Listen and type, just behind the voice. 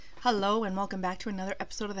Hello and welcome back to another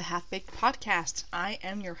episode of the Half-Baked Podcast. I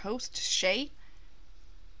am your host, Shae.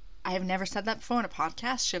 I have never said that before in a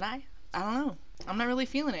podcast, should I? I don't know. I'm not really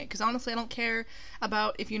feeling it, because honestly I don't care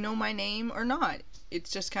about if you know my name or not.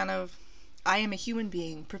 It's just kind of, I am a human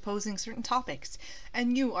being proposing certain topics,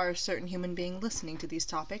 and you are a certain human being listening to these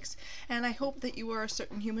topics, and I hope that you are a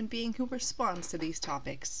certain human being who responds to these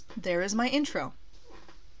topics. There is my intro.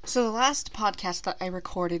 So the last podcast that I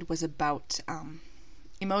recorded was about,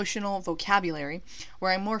 emotional vocabulary,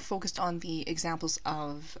 where I'm more focused on the examples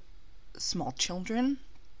of small children,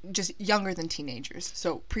 just younger than teenagers,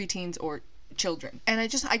 so preteens or children. And I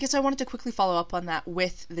guess I wanted to quickly follow up on that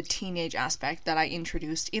with the teenage aspect that I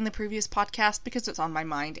introduced in the previous podcast because it's on my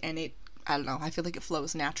mind and I feel like it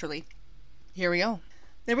flows naturally. Here we go.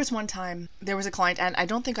 There was one time, there was a client, and I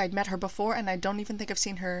don't think I'd met her before, and I don't even think I've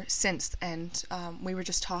seen her since, and we were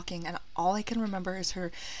just talking, and all I can remember is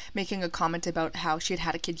her making a comment about how she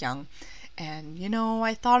had a kid young, and,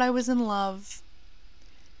 I thought I was in love,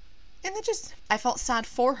 and I felt sad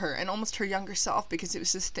for her, and almost her younger self, because it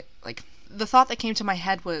was this the thought that came to my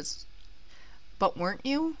head was, but weren't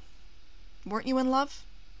you? Weren't you in love?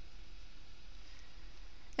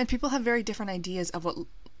 And people have very different ideas of what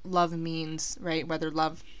love means, right? Whether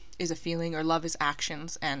love is a feeling or love is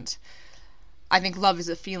actions, and I think love is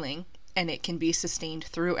a feeling and it can be sustained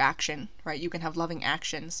through action, right? You can have loving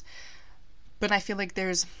actions, but I feel like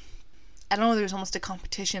there's almost a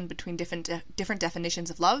competition between different definitions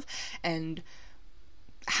of love and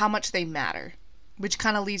how much they matter, which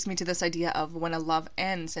kind of leads me to this idea of when a love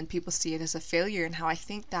ends and people see it as a failure, and how I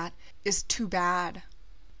think that is too bad,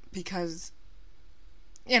 because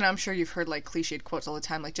I'm sure you've heard cliched quotes all the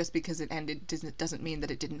time, just because it ended doesn't mean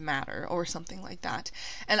that it didn't matter, or something like that.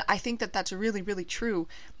 And I think that that's really, really true,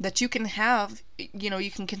 that you can have,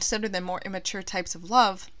 you can consider them more immature types of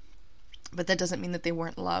love, but that doesn't mean that they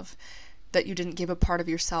weren't love, that you didn't give a part of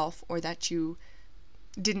yourself, or that you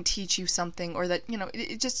didn't teach you something, or that,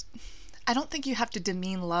 I don't think you have to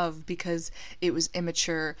demean love because it was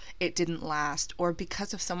immature, it didn't last, or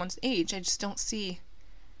because of someone's age. I just don't see.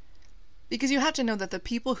 Because you have to know that the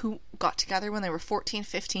people who got together when they were 14,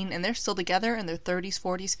 15, and they're still together in their 30s,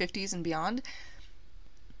 40s, 50s, and beyond,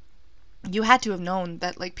 you had to have known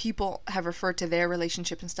that, people have referred to their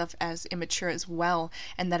relationship and stuff as immature as well,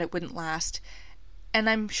 and that it wouldn't last. And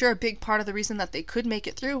I'm sure a big part of the reason that they could make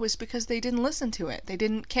it through was because they didn't listen to it. They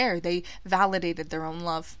didn't care. They validated their own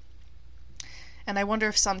love. And I wonder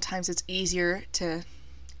if sometimes it's easier to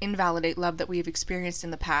invalidate love that we've experienced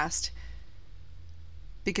in the past,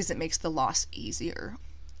 because it makes the loss easier.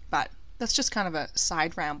 But that's just kind of a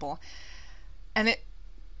side ramble. And it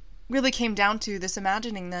really came down to this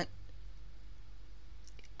imagining that,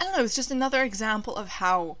 it's just another example of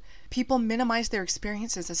how people minimize their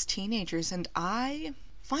experiences as teenagers, and I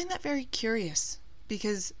find that very curious,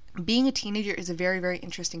 because being a teenager is a very, very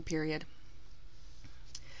interesting period.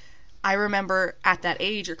 I remember at that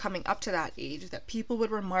age, or coming up to that age, that people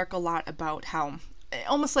would remark a lot about how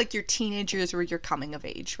almost like your teenage years were your coming of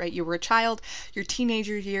age, right? You were a child, your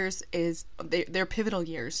teenager years they're pivotal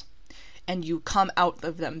years, and you come out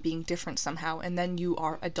of them being different somehow, and then you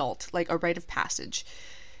are adult, like a rite of passage.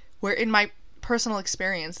 Where in my personal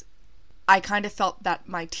experience, I kind of felt that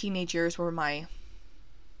my teenage years were my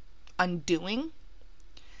undoing,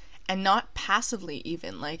 and not passively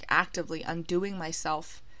even, actively undoing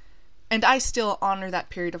myself. And I still honor that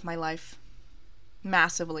period of my life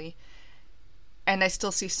massively. And I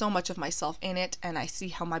still see so much of myself in it, and I see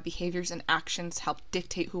how my behaviors and actions help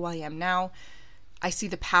dictate who I am now. I see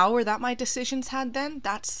the power that my decisions had then.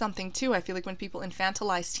 That's something too. I feel like when people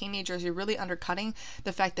infantilize teenagers, you're really undercutting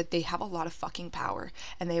the fact that they have a lot of fucking power,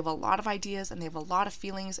 and they have a lot of ideas, and they have a lot of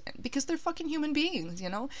feelings, because they're fucking human beings,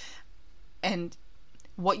 And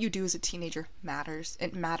what you do as a teenager matters.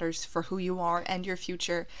 It matters for who you are and your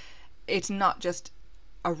future. It's not just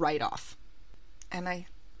a write-off. And I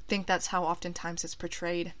think that's how oftentimes it's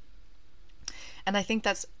portrayed. And I think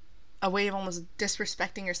that's a way of almost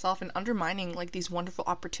disrespecting yourself and undermining these wonderful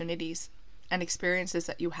opportunities and experiences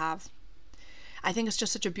that you have. I think it's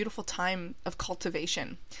just such a beautiful time of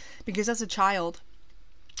cultivation, because as a child,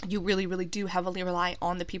 you really, really do heavily rely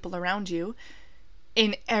on the people around you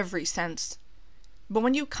in every sense. But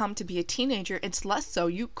when you come to be a teenager, it's less so.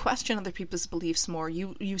 You question other people's beliefs more.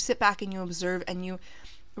 You sit back and you observe, and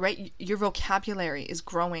your vocabulary is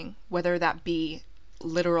growing, whether that be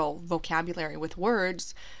literal vocabulary with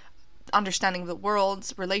words, understanding the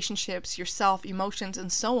world's relationships, yourself, emotions,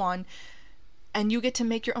 and so on. And you get to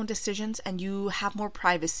make your own decisions, and you have more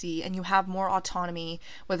privacy, and you have more autonomy,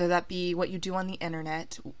 whether that be what you do on the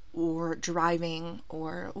internet or driving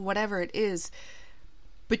or whatever it is.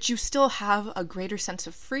 but you still have a greater sense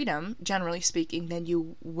of freedom, generally speaking, than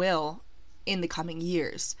you will in the coming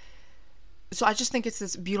years. So I just think it's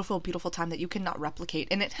this beautiful, beautiful time that you cannot replicate,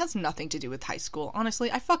 and it has nothing to do with high school. Honestly,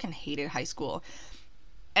 I fucking hated high school.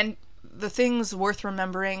 And the things worth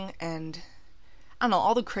remembering and, I don't know,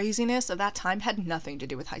 all the craziness of that time had nothing to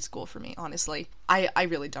do with high school for me, honestly. I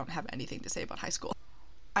really don't have anything to say about high school.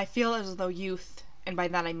 I feel as though youth, and by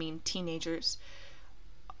that I mean teenagers,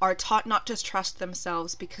 are taught not to trust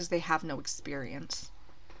themselves because they have no experience.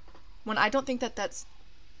 When I don't think that that's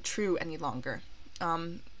true any longer.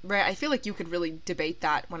 Right, I feel like you could really debate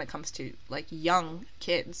that when it comes to, like, young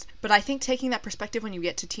kids. But I think taking that perspective when you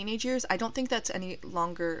get to teenage years, I don't think that's any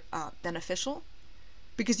longer beneficial,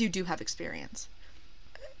 because you do have experience.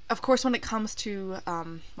 Of course, when it comes to,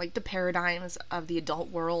 like, the paradigms of the adult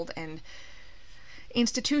world and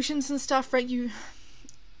institutions and stuff, right,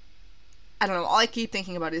 I don't know, all I keep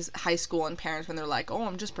thinking about is high school and parents when they're like, oh,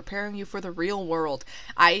 I'm just preparing you for the real world.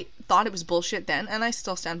 I thought it was bullshit then, and I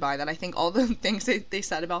still stand by that. I think all the things they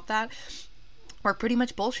said about that were pretty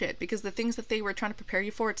much bullshit, because the things that they were trying to prepare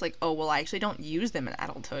you for, it's like, oh, well, I actually don't use them in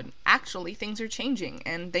adulthood. Actually, things are changing,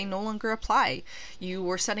 and they no longer apply. You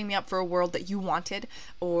were setting me up for a world that you wanted,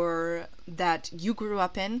 or that you grew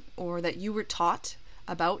up in, or that you were taught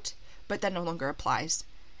about, but that no longer applies.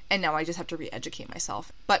 And now I just have to re-educate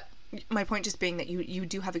myself. But my point just being that you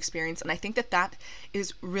do have experience, and I think that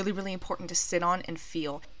is really, really important to sit on and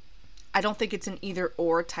feel. I don't think it's an either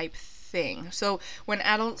or type thing. So when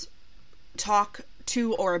adults talk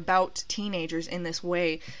to or about teenagers in this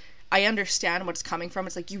way, I understand what's coming from.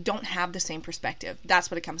 It's like, you don't have the same perspective. That's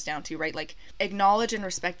what it comes down to, right? Like, acknowledge and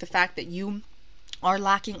respect the fact that you are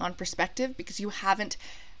lacking on perspective because you haven't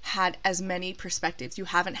had as many perspectives. You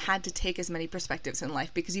haven't had to take as many perspectives in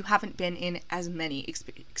life because you haven't been in as many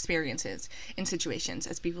experiences in situations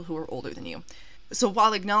as people who are older than you. So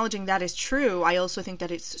while acknowledging that is true, I also think that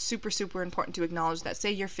it's super, super important to acknowledge that,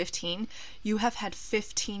 say you're 15, you have had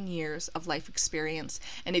 15 years of life experience.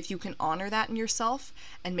 And if you can honor that in yourself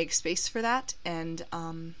and make space for that, and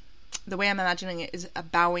the way I'm imagining it is a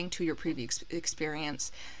bowing to your previous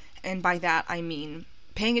experience. And by that, I mean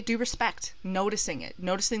paying it due respect, noticing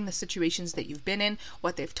the situations that you've been in,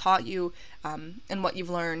 what they've taught you, and what you've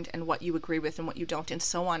learned, and what you agree with and what you don't, and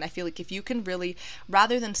so on. I feel like if you can really,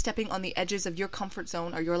 rather than stepping on the edges of your comfort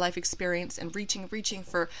zone or your life experience and reaching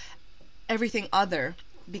for everything other,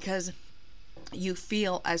 because you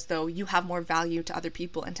feel as though you have more value to other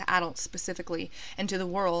people and to adults specifically and to the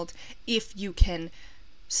world, if you can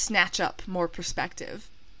snatch up more perspective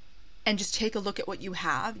and just take a look at what you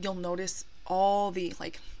have, you'll notice all the,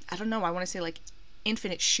 like, I don't know, I want to say, like,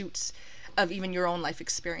 infinite shoots of even your own life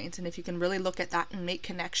experience. And if you can really look at that and make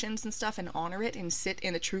connections and stuff and honor it and sit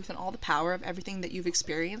in the truth and all the power of everything that you've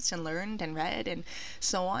experienced and learned and read and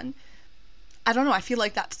so on, I don't know, I feel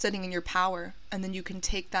like that's sitting in your power. And then you can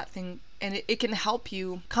take that thing and it can help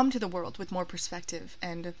you come to the world with more perspective,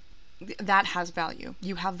 and that has value.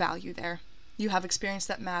 You have value there. You have experience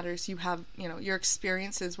that matters. You have, your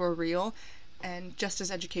experiences were real and just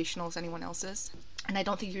as educational as anyone else's. And I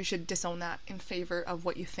don't think you should disown that in favor of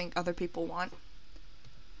what you think other people want.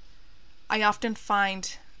 I often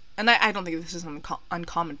find, and I don't think this is an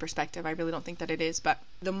uncommon perspective, I really don't think that it is, but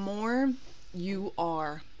the more you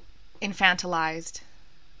are infantilized,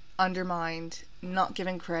 undermined, not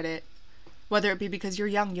given credit, whether it be because you're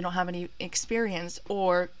young, you don't have any experience,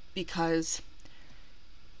 or because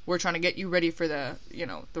we're trying to get you ready for the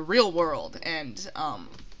real world, and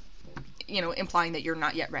implying that you're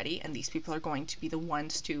not yet ready, and these people are going to be the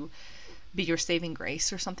ones to be your saving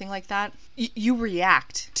grace or something like that, you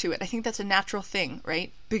react to it. I think that's a natural thing, right?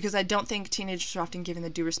 Because I don't think teenagers are often given the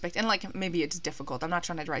due respect, and like, maybe it's difficult, I'm not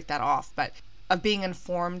trying to write that off, but of being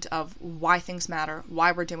informed of why things matter,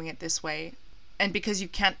 why we're doing it this way. And because you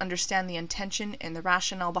can't understand the intention and the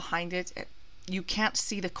rationale behind it, you can't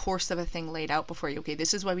see the course of a thing laid out before you. Okay,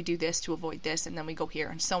 this is why we do this to avoid this, and then we go here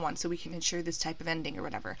and so on, so we can ensure this type of ending or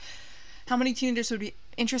whatever. How many teenagers would be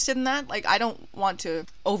interested in that? Like, I don't want to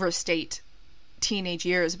overstate teenage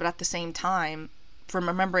years, but at the same time, from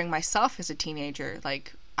remembering myself as a teenager,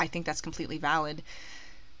 like, I think that's completely valid.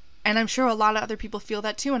 And I'm sure a lot of other people feel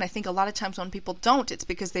that too, and I think a lot of times when people don't, it's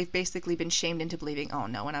because they've basically been shamed into believing, oh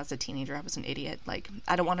no, when I was a teenager I was an idiot. Like,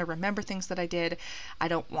 I don't want to remember things that I did, I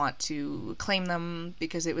don't want to claim them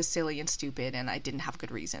because it was silly and stupid and I didn't have a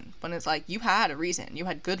good reason. When it's like, you had a reason, you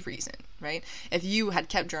had good reason, right? If you had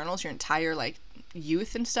kept journals your entire, like,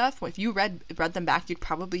 youth and stuff, if you read them back, you'd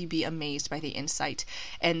probably be amazed by the insight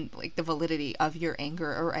and, like, the validity of your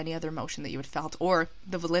anger or any other emotion that you had felt, or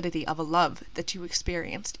the validity of a love that you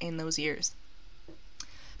experienced in those years.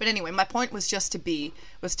 But anyway, my point was just to be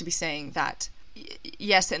saying that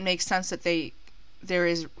yes, it makes sense that they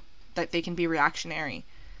can be reactionary.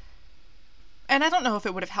 And I don't know if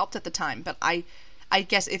it would have helped at the time, but I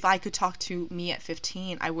guess if I could talk to me at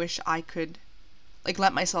 15, I wish I could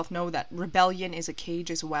let myself know that rebellion is a cage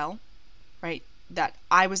as well, right? That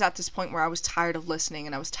I was at this point where I was tired of listening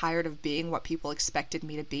and I was tired of being what people expected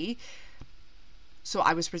me to be. So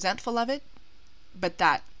I was resentful of it, but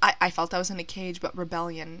that I felt I was in a cage, but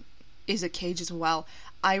rebellion is a cage as well.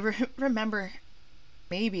 I remember,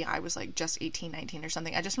 maybe I was just 18, 19 or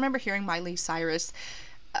something. I just remember hearing Miley Cyrus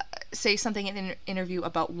say something in an interview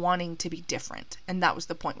about wanting to be different, and that was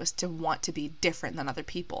the point, was to want to be different than other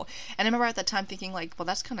people. And I remember at that time thinking well,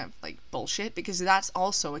 that's kind of bullshit, because that's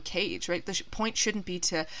also a cage, right? The point shouldn't be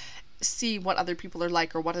to see what other people are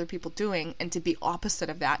like or what other people doing and to be opposite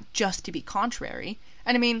of that, just to be contrary.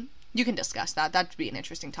 And I mean, you can discuss that'd be an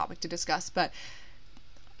interesting topic to discuss, but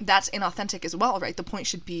that's inauthentic as well, right? The point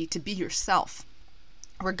should be to be yourself,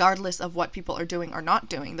 regardless of what people are doing or not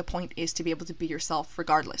doing. The point is to be able to be yourself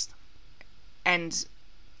regardless. And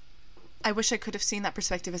I wish I could have seen that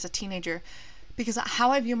perspective as a teenager, because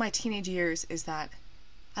how I view my teenage years is that,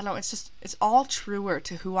 I don't know, it's all truer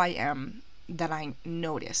to who I am than I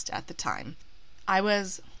noticed at the time. I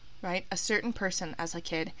was, right, a certain person as a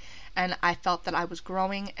kid, and I felt that I was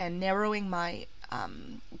growing and narrowing my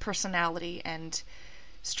personality and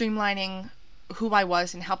streamlining who I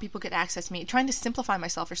was and how people could access me, trying to simplify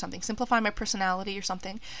myself or something, simplify my personality or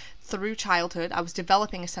something through childhood. I was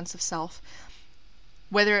developing a sense of self,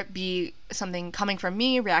 whether it be something coming from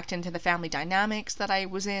me, reacting to the family dynamics that I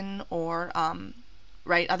was in, or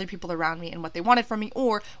right, other people around me and what they wanted from me,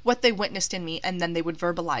 or what they witnessed in me, and then they would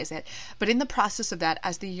verbalize it. But in the process of that,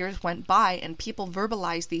 as the years went by and people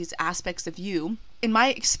verbalized these aspects of you, in my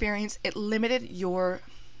experience, it limited your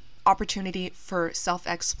opportunity for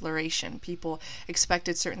self-exploration. People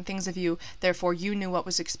expected certain things of you, therefore you knew what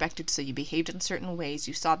was expected, so you behaved in certain ways.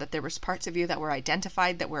 You saw that there was parts of you that were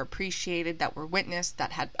identified, that were appreciated, that were witnessed,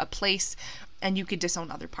 that had a place, and you could disown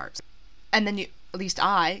other parts. And then at least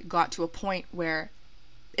I got to a point where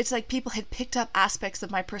it's like people had picked up aspects of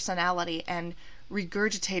my personality and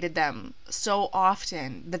regurgitated them so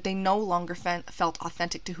often that they no longer felt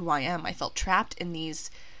authentic to who I am. I felt trapped in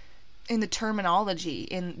the terminology,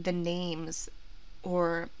 in the names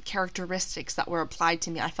or characteristics that were applied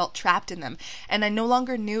to me. I felt trapped in them, and I no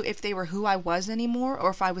longer knew if they were who I was anymore,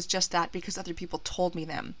 or if I was just that because other people told me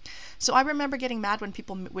them. So I remember getting mad when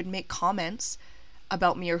people would make comments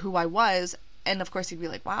about me or who I was, and of course he'd be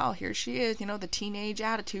like, wow, here she is, the teenage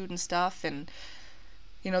attitude and stuff, and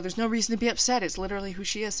there's no reason to be upset, it's literally who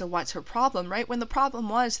she is, so what's her problem, right? When the problem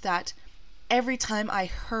was that every time I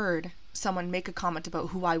heard someone make a comment about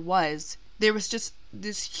who I was, there was just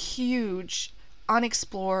this huge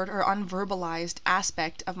unexplored or unverbalized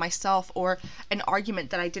aspect of myself, or an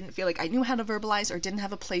argument that I didn't feel like I knew how to verbalize, or didn't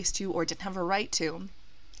have a place to, or didn't have a right to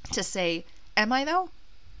say, am I though?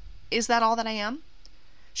 Is that all that I am?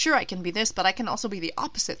 Sure, I can be this, but I can also be the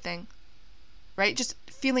opposite thing, right? Just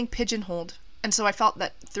feeling pigeonholed. And so I felt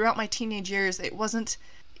that throughout my teenage years, it wasn't,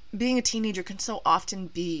 being a teenager can so often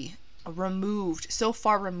be so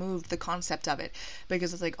far removed, the concept of it,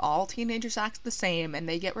 because it's like all teenagers act the same, and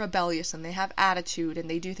they get rebellious, and they have attitude, and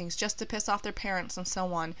they do things just to piss off their parents and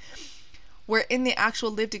so on, where in the actual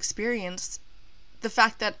lived experience, the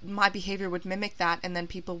fact that my behavior would mimic that, and then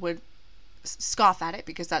people would scoff at it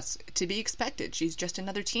because that's to be expected, she's just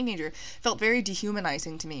another teenager, felt very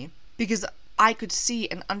dehumanizing to me, because I could see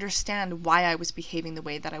and understand why I was behaving the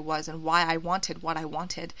way that I was and why I wanted what I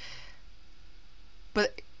wanted,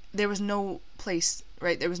 but there was no place,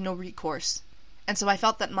 right? There was no recourse. And so I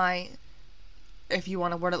felt that my, if you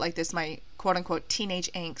want to word it like this, my quote-unquote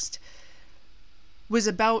teenage angst was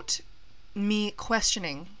about me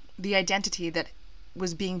questioning the identity that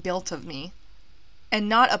was being built of me, and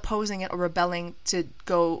not opposing it or rebelling to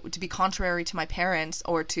be contrary to my parents,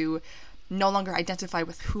 or to no longer identify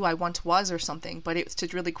with who I once was or something, but it was to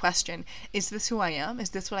really question, is this who I am? Is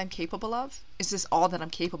this what I'm capable of? Is this all that I'm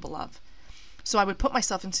capable of? So I would put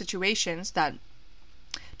myself in situations that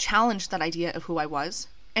challenged that idea of who I was.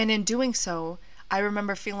 And in doing so, I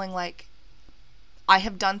remember feeling like I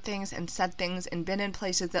have done things and said things and been in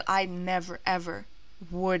places that I never ever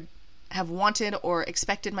would have wanted or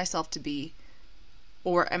expected myself to be,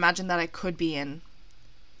 or imagined that I could be in.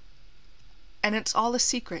 And it's all a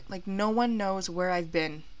secret. Like, no one knows where I've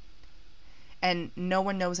been, and no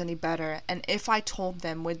one knows any better. And if I told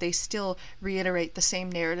them, would they still reiterate the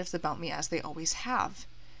same narratives about me as they always have?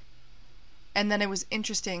 And then it was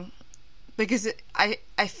interesting, because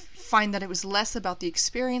I find that it was less about the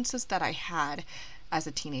experiences that I had as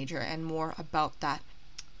a teenager, and more about that,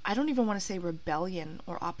 I don't even want to say rebellion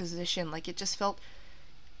or opposition. Like, it just felt,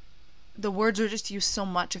 the words are just used so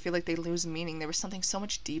much, I feel like they lose meaning. There was something so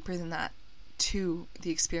much deeper than that to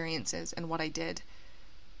the experiences and what I did.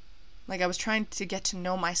 Like, I was trying to get to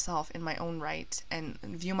know myself in my own right and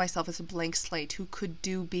view myself as a blank slate who could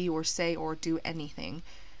do, be, or say, or do anything.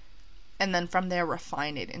 And then from there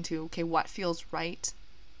refine it into, okay, what feels right?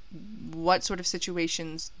 What sort of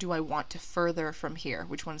situations do I want to further from here?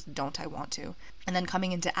 Which ones don't I want to? And then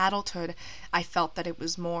coming into adulthood, I felt that it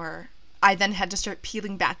was more, I then had to start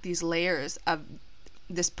peeling back these layers of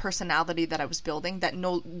this personality that I was building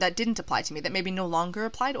that didn't apply to me, that maybe no longer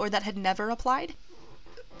applied, or that had never applied.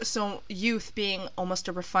 So youth being almost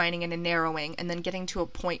a refining and a narrowing, and then getting to a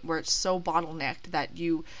point where it's so bottlenecked that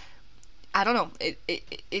you, I don't know,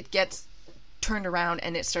 it gets turned around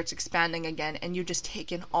and it starts expanding again, and you just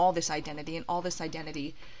take in all this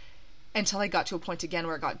identity until I got to a point again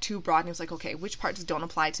where it got too broad, and it was like, okay, which parts don't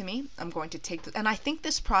apply to me? I'm going to take this. And I think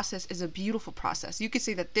this process is a beautiful process. You could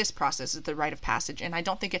say that this process is the rite of passage, and I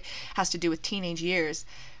don't think it has to do with teenage years,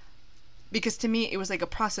 because to me it was like a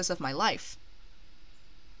process of my life.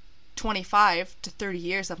 25 to 30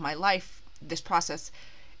 years of my life, this process,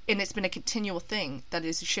 and it's been a continual thing that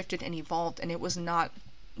has shifted and evolved, and it was not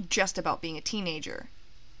just about being a teenager.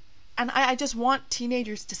 And I just want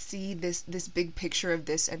teenagers to see this big picture of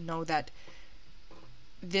this and know that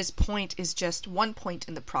this point is just one point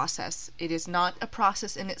in the process. It is not a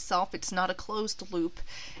process in itself. It's not a closed loop.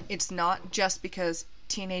 It's not just because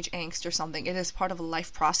teenage angst or something. It is part of a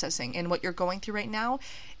life processing, and what you're going through right now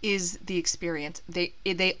is the experience. They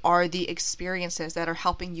are the experiences that are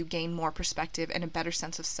helping you gain more perspective and a better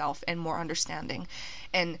sense of self and more understanding.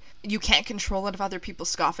 And you can't control it if other people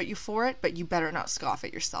scoff at you for it, but you better not scoff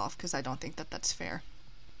at yourself, because I don't think that that's fair.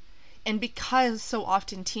 And because so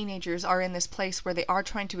often teenagers are in this place where they are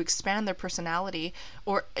trying to expand their personality,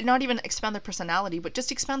 or not even expand their personality, but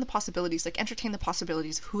just expand the possibilities, like entertain the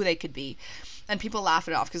possibilities of who they could be. And people laugh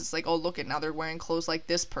it off because it's like, oh, look at, now they're wearing clothes like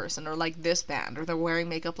this person, or like this band, or they're wearing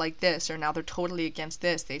makeup like this, or now they're totally against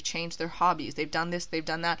this. They've changed their hobbies. They've done this, they've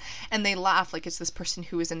done that. And they laugh like it's this person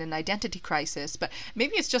who is in an identity crisis. But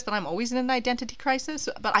maybe it's just that I'm always in an identity crisis.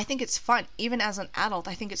 But I think it's fun. Even as an adult,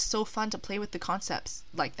 I think it's so fun to play with the concepts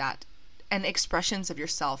like that and expressions of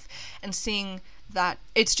yourself, and seeing that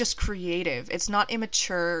it's just creative. It's not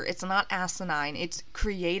immature. It's not asinine. It's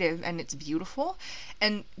creative, and it's beautiful.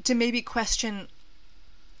 And to maybe question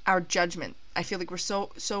our judgment. I feel like we're so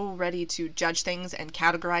ready to judge things and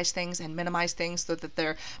categorize things and minimize things so that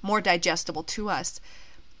they're more digestible to us.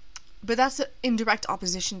 But that's in direct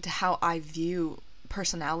opposition to how I view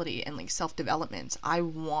personality and like self-development. I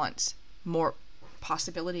want more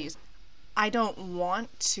possibilities. I don't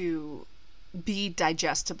want to be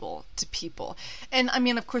digestible to people. And I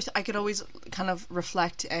mean, of course, I could always kind of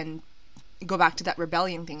reflect and go back to that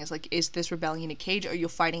rebellion thing. Is like, is this rebellion a cage? Are you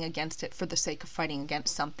fighting against it for the sake of fighting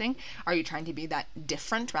against something? Are you trying to be that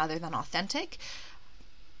different rather than authentic?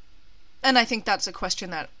 And I think that's a question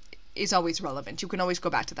that is always relevant. You can always go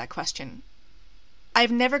back to that question.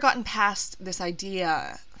 I've never gotten past this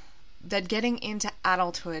idea that getting into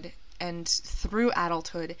adulthood and through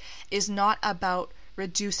adulthood is not about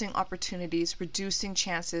reducing opportunities, reducing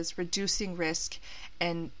chances, reducing risk,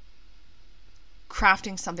 and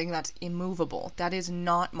crafting something that's immovable. That is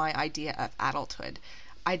not my idea of adulthood.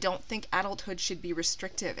 I don't think adulthood should be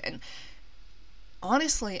restrictive. And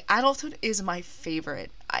honestly, adulthood is my favorite.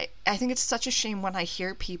 I think it's such a shame when I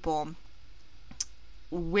hear people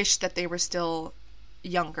wish that they were still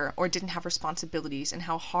younger or didn't have responsibilities, and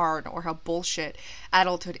how hard or how bullshit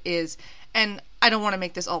adulthood is. And I don't want to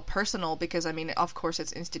make this all personal, because I mean, of course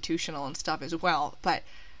it's institutional and stuff as well, but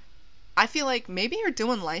I feel like maybe you're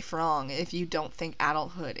doing life wrong if you don't think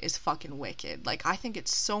adulthood is fucking wicked. Like, I think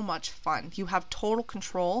it's so much fun. You have total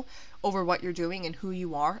control over what you're doing and who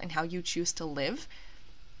you are and how you choose to live.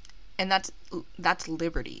 And that's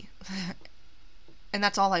liberty. And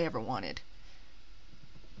that's all I ever wanted.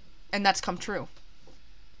 And that's come true.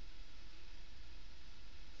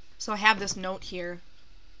 So I have this note here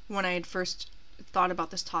when I had first thought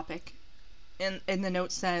about this topic. And the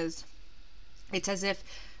note says, it's as if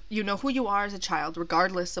you know who you are as a child,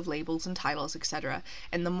 regardless of labels and titles, etc.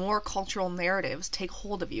 And the more cultural narratives take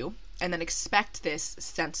hold of you, and then expect this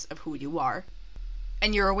sense of who you are,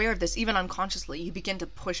 and you're aware of this, even unconsciously, you begin to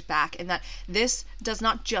push back, and that this does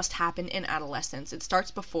not just happen in adolescence. It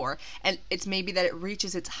starts before, and it's maybe that it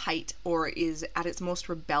reaches its height or is at its most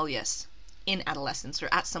rebellious in adolescence, or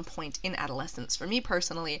at some point in adolescence. For me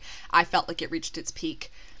personally, I felt like it reached its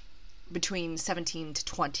peak between 17 to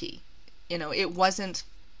 20. You know, it wasn't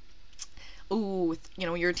ooh,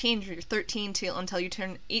 you're a teenager, you're 13 until you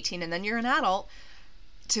turn 18, and then you're an adult.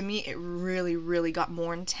 To me, it really, really got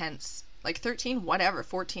more intense. Like 13, whatever,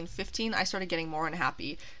 14, 15, I started getting more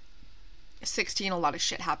unhappy. 16, a lot of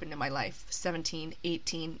shit happened in my life. 17,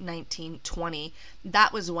 18, 19, 20,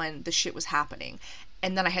 that was when the shit was happening.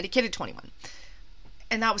 And then I had a kid at 21.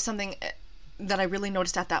 And that was something that I really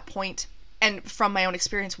noticed at that point. And from my own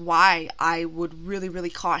experience, why I would really, really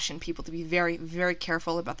caution people to be very, very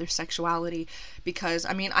careful about their sexuality. Because,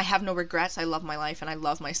 I mean, I have no regrets. I love my life and I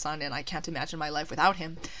love my son and I can't imagine my life without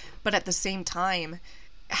him. But at the same time,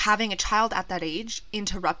 having a child at that age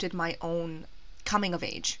interrupted my own coming of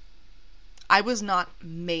age. I was not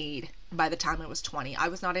made by the time I was 20. I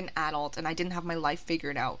was not an adult and I didn't have my life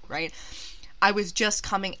figured out, right? I was just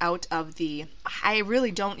coming out of I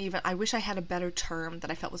wish I had a better term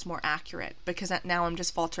that I felt was more accurate, because now I'm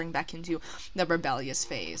just faltering back into the rebellious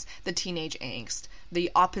phase, the teenage angst,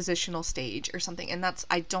 the oppositional stage or something. And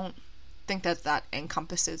I don't think that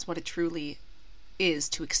encompasses what it truly is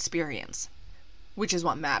to experience, which is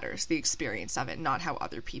what matters, the experience of it, not how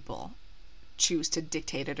other people choose to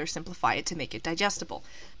dictate it or simplify it to make it digestible.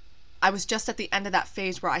 I was just at the end of that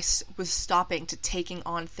phase where I was stopping to taking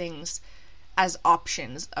on things as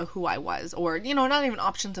options of who I was, or, not even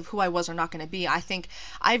options of who I was or not going to be. I think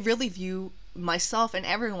I really view myself and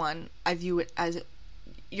everyone, I view it as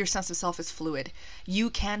your sense of self is fluid. You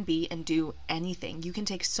can be and do anything. You can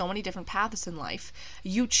take so many different paths in life.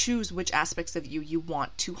 You choose which aspects of you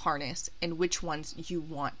want to harness and which ones you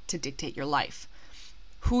want to dictate your life.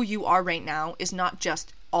 Who you are right now is not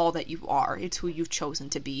just all that you are. It's who you've chosen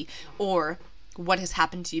to be, or what has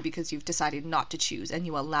happened to you because you've decided not to choose and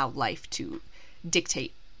you allow life to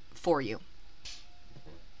dictate for you.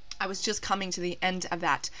 I was just coming to the end of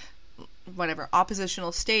that,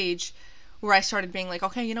 oppositional stage where I started being like,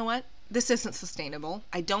 okay, you know what? This isn't sustainable.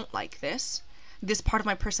 I don't like this. This part of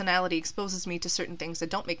my personality exposes me to certain things that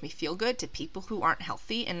don't make me feel good, to people who aren't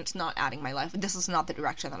healthy, and it's not adding my life. This is not the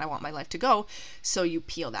direction that I want my life to go. So you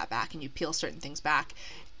peel that back and you peel certain things back.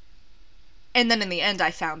 And then in the end,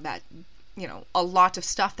 I found that, a lot of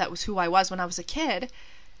stuff that was who I was when I was a kid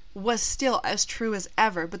was still as true as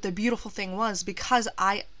ever. But the beautiful thing was, because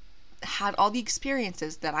I had all the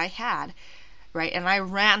experiences that I had, right? And I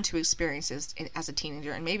ran to experiences as a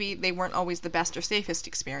teenager, and maybe they weren't always the best or safest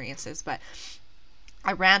experiences, but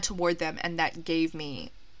I ran toward them, and that gave me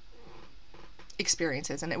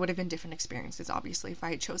experiences, and it would have been different experiences, obviously, if I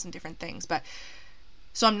had chosen different things. But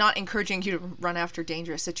so I'm not encouraging you to run after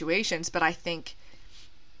dangerous situations, but I think,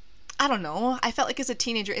 I don't know, I felt like as a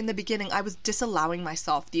teenager in the beginning, I was disallowing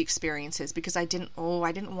myself the experiences because I didn't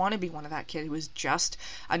want to be one of that kid who was just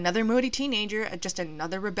another moody teenager, just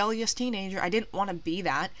another rebellious teenager. I didn't want to be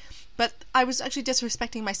that, but I was actually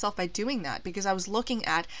disrespecting myself by doing that because I was looking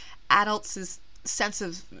at adults' sense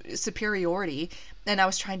of superiority and I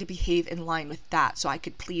was trying to behave in line with that so I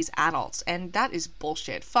could please adults, and that is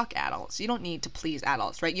bullshit. Fuck adults. You don't need to please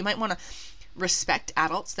adults, right? You might want to respect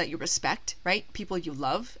adults that you respect, right? People you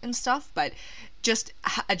love and stuff, but just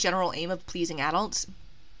a general aim of pleasing adults,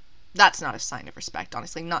 that's not a sign of respect,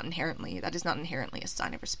 honestly. Not inherently. That is not inherently a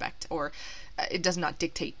sign of respect, or it does not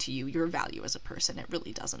dictate to you your value as a person. It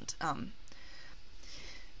really doesn't.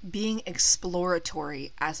 Being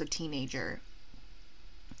exploratory as a teenager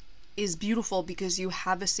is beautiful because you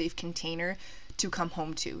have a safe container to come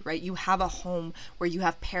home to, right? You have a home where you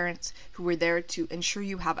have parents who are there to ensure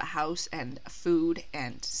you have a house and food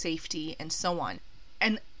and safety and so on.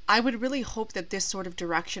 And I would really hope that this sort of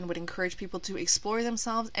direction would encourage people to explore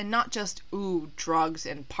themselves and not just, drugs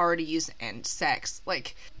and parties and sex.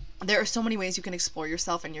 Like, there are so many ways you can explore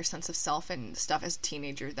yourself and your sense of self and stuff as a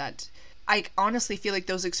teenager that I honestly feel like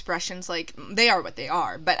those expressions, like, they are what they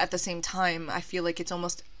are. But at the same time, I feel like it's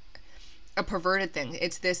almost a perverted thing.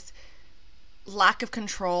 It's this lack of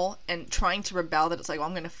control and trying to rebel that it's like, well,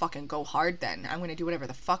 I'm going to fucking go hard then. I'm going to do whatever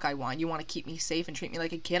the fuck I want. You want to keep me safe and treat me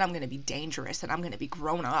like a kid? I'm going to be dangerous and I'm going to be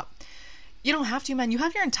grown up. You don't have to, man. You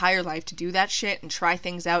have your entire life to do that shit and try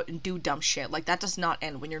things out and do dumb shit. Like, that does not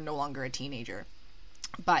end when you're no longer a teenager.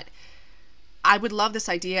 But I would love this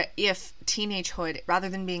idea if teenagehood, rather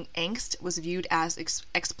than being angst, was viewed as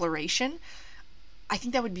exploration. I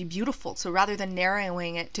think that would be beautiful. So rather than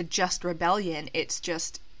narrowing it to just rebellion, it's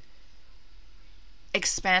just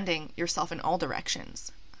expanding yourself in all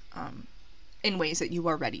directions, in ways that you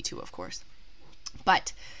are ready to, of course.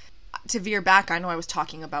 But to veer back, I know I was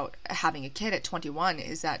talking about having a kid at 21,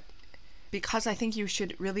 is that because I think you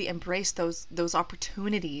should really embrace those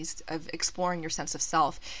opportunities of exploring your sense of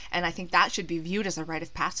self, and I think that should be viewed as a rite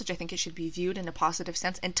of passage. I think it should be viewed in a positive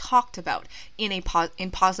sense and talked about in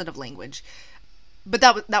positive language. But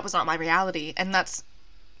that was not my reality, and that's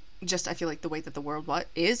just, I feel like, the way that the world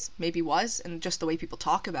was, and just the way people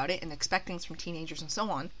talk about it and expect things from teenagers and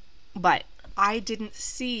so on. But I didn't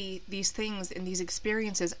see these things and these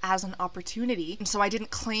experiences as an opportunity, and so I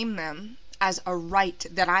didn't claim them as a right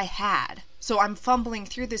that I had. So I'm fumbling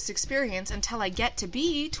through this experience until I get to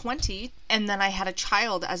be 20, and then I had a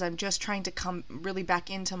child as I'm just trying to come really back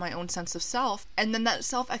into my own sense of self, and then that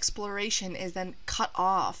self-exploration is then cut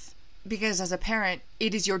off. Because as a parent,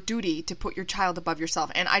 it is your duty to put your child above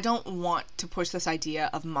yourself. And I don't want to push this idea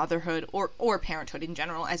of motherhood or parenthood in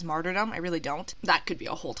general as martyrdom. I really don't. That could be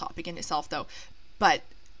a whole topic in itself, though. But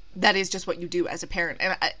that is just what you do as a parent.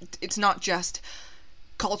 And it's not just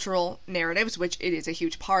cultural narratives, which it is a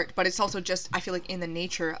huge part, but it's also just, I feel like, in the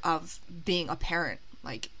nature of being a parent.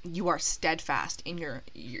 Like, you are steadfast in your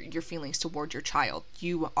feelings toward your child.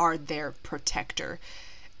 You are their protector.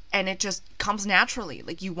 And it just comes naturally.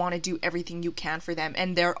 Like, you want to do everything you can for them.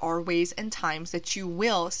 And there are ways and times that you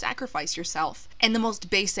will sacrifice yourself. And the most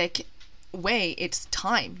basic way, it's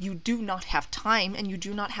time. You do not have time, and you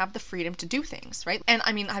do not have the freedom to do things, right? And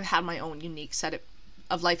I mean, I've had my own unique set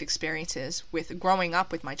of life experiences with growing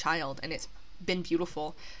up with my child, and it's been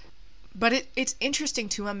beautiful. But it's interesting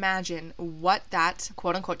to imagine what that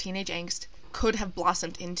quote-unquote teenage angst could have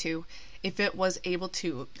blossomed into if it was able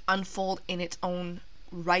to unfold in its own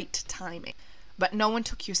right timing. But no one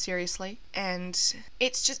took you seriously, and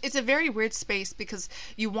it's a very weird space, because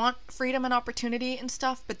you want freedom and opportunity and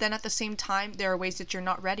stuff, but then at the same time there are ways that you're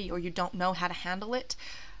not ready or you don't know how to handle it.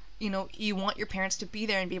 You know, you want your parents to be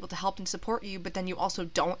there and be able to help and support you, but then you also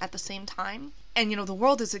don't at the same time. And, you know, the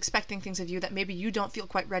world is expecting things of you that maybe you don't feel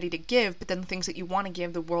quite ready to give, but then the things that you want to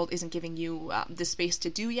give, the world isn't giving you the space to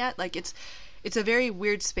do yet. Like, it's a very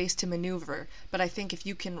weird space to maneuver, but I think if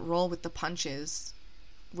you can roll with the punches,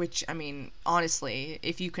 which, I mean, honestly,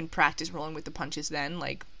 if you can practice rolling with the punches, then,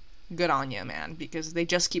 like, good on you, man, because they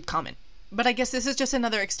just keep coming. But I guess this is just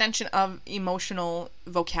another extension of emotional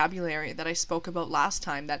vocabulary that I spoke about last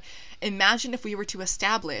time, that imagine if we were to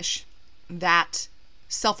establish that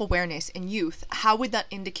self-awareness in youth, how would that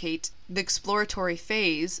indicate the exploratory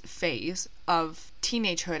phase of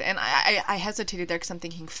teenagehood? And I hesitated there because I'm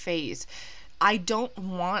thinking phase. I don't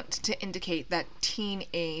want to indicate that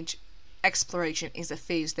teenage exploration is a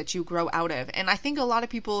phase that you grow out of. And I think a lot of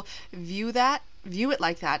people view it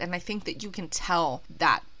like that, and I think that you can tell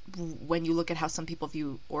that when you look at how some people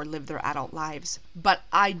view or live their adult lives. But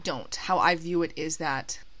I don't. How I view it is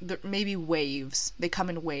that maybe waves. They come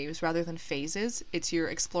in waves rather than phases. It's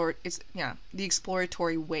the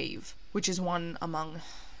exploratory wave, which is one among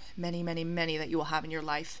many, many, many that you will have in your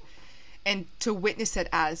life. And to witness it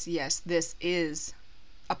as, yes, this is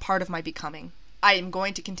a part of my becoming. I am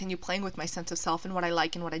going to continue playing with my sense of self and what I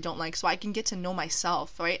like and what I don't like, so I can get to know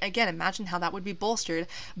myself, right? Again, imagine how that would be bolstered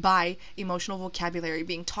by emotional vocabulary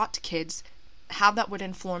being taught to kids, how that would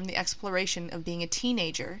inform the exploration of being a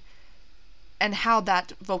teenager, and how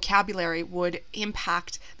that vocabulary would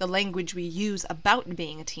impact the language we use about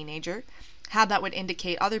being a teenager, how that would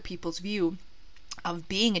indicate other people's view of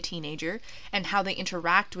being a teenager, and how they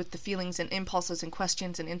interact with the feelings and impulses and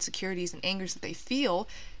questions and insecurities and angers that they feel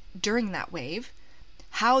during that wave,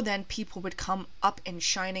 how then people would come up and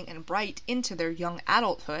shining and bright into their young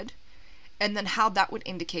adulthood, and then how that would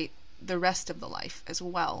indicate the rest of the life as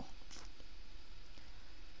well.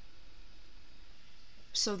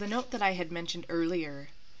 So the note that I had mentioned earlier,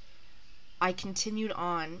 I continued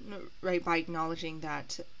on, right, by acknowledging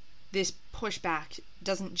that this pushback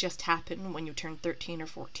doesn't just happen when you turn 13 or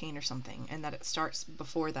 14 or something, and that it starts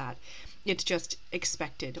before that. It's just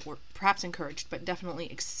expected, or perhaps encouraged, but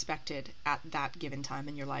definitely expected at that given time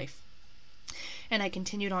in your life. And I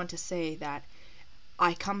continued on to say that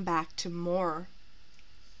I come back to more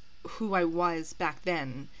who I was back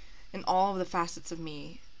then, and all of the facets of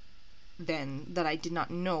me then that I did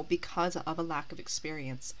not know because of a lack of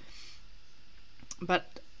experience.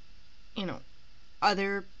 But, you know,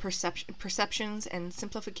 other perceptions and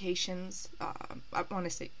simplifications, I want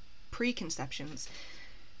to say preconceptions,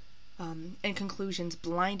 and conclusions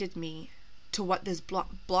blinded me to what this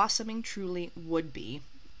blossoming truly would be,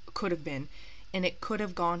 could have been, and it could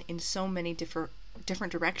have gone in so many different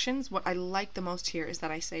directions. What I like the most here is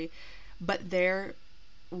that I say, but there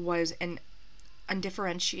was an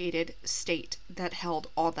undifferentiated state that held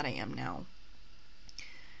all that I am now.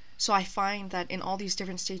 So I find that in all these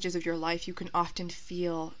different stages of your life, you can often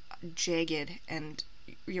feel jagged, and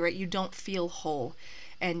you're right, you don't feel whole,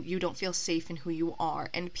 and you don't feel safe in who you are,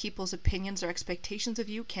 and people's opinions or expectations of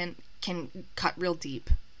you can cut real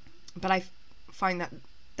deep. But I find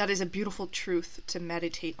that is a beautiful truth to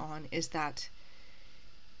meditate on, is that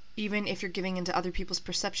even if you're giving into other people's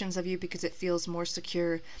perceptions of you because it feels more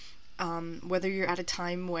secure, whether you're at a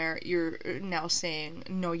time where you're now saying,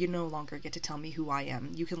 no, you no longer get to tell me who I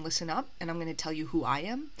am. You can listen up, and I'm going to tell you who I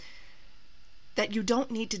am. That you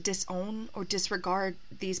don't need to disown or disregard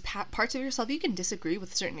these parts of yourself. You can disagree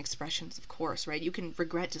with certain expressions, of course, right? You can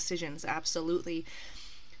regret decisions, absolutely.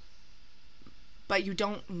 But you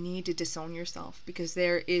don't need to disown yourself, because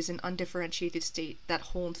there is an undifferentiated state that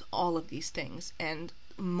holds all of these things and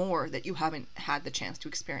more that you haven't had the chance to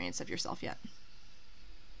experience of yourself yet.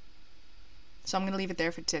 So I'm going to leave it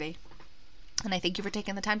there for today. And I thank you for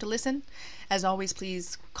taking the time to listen. As always,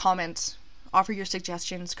 please comment, offer your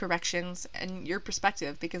suggestions, corrections, and your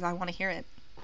perspective, because I want to hear it.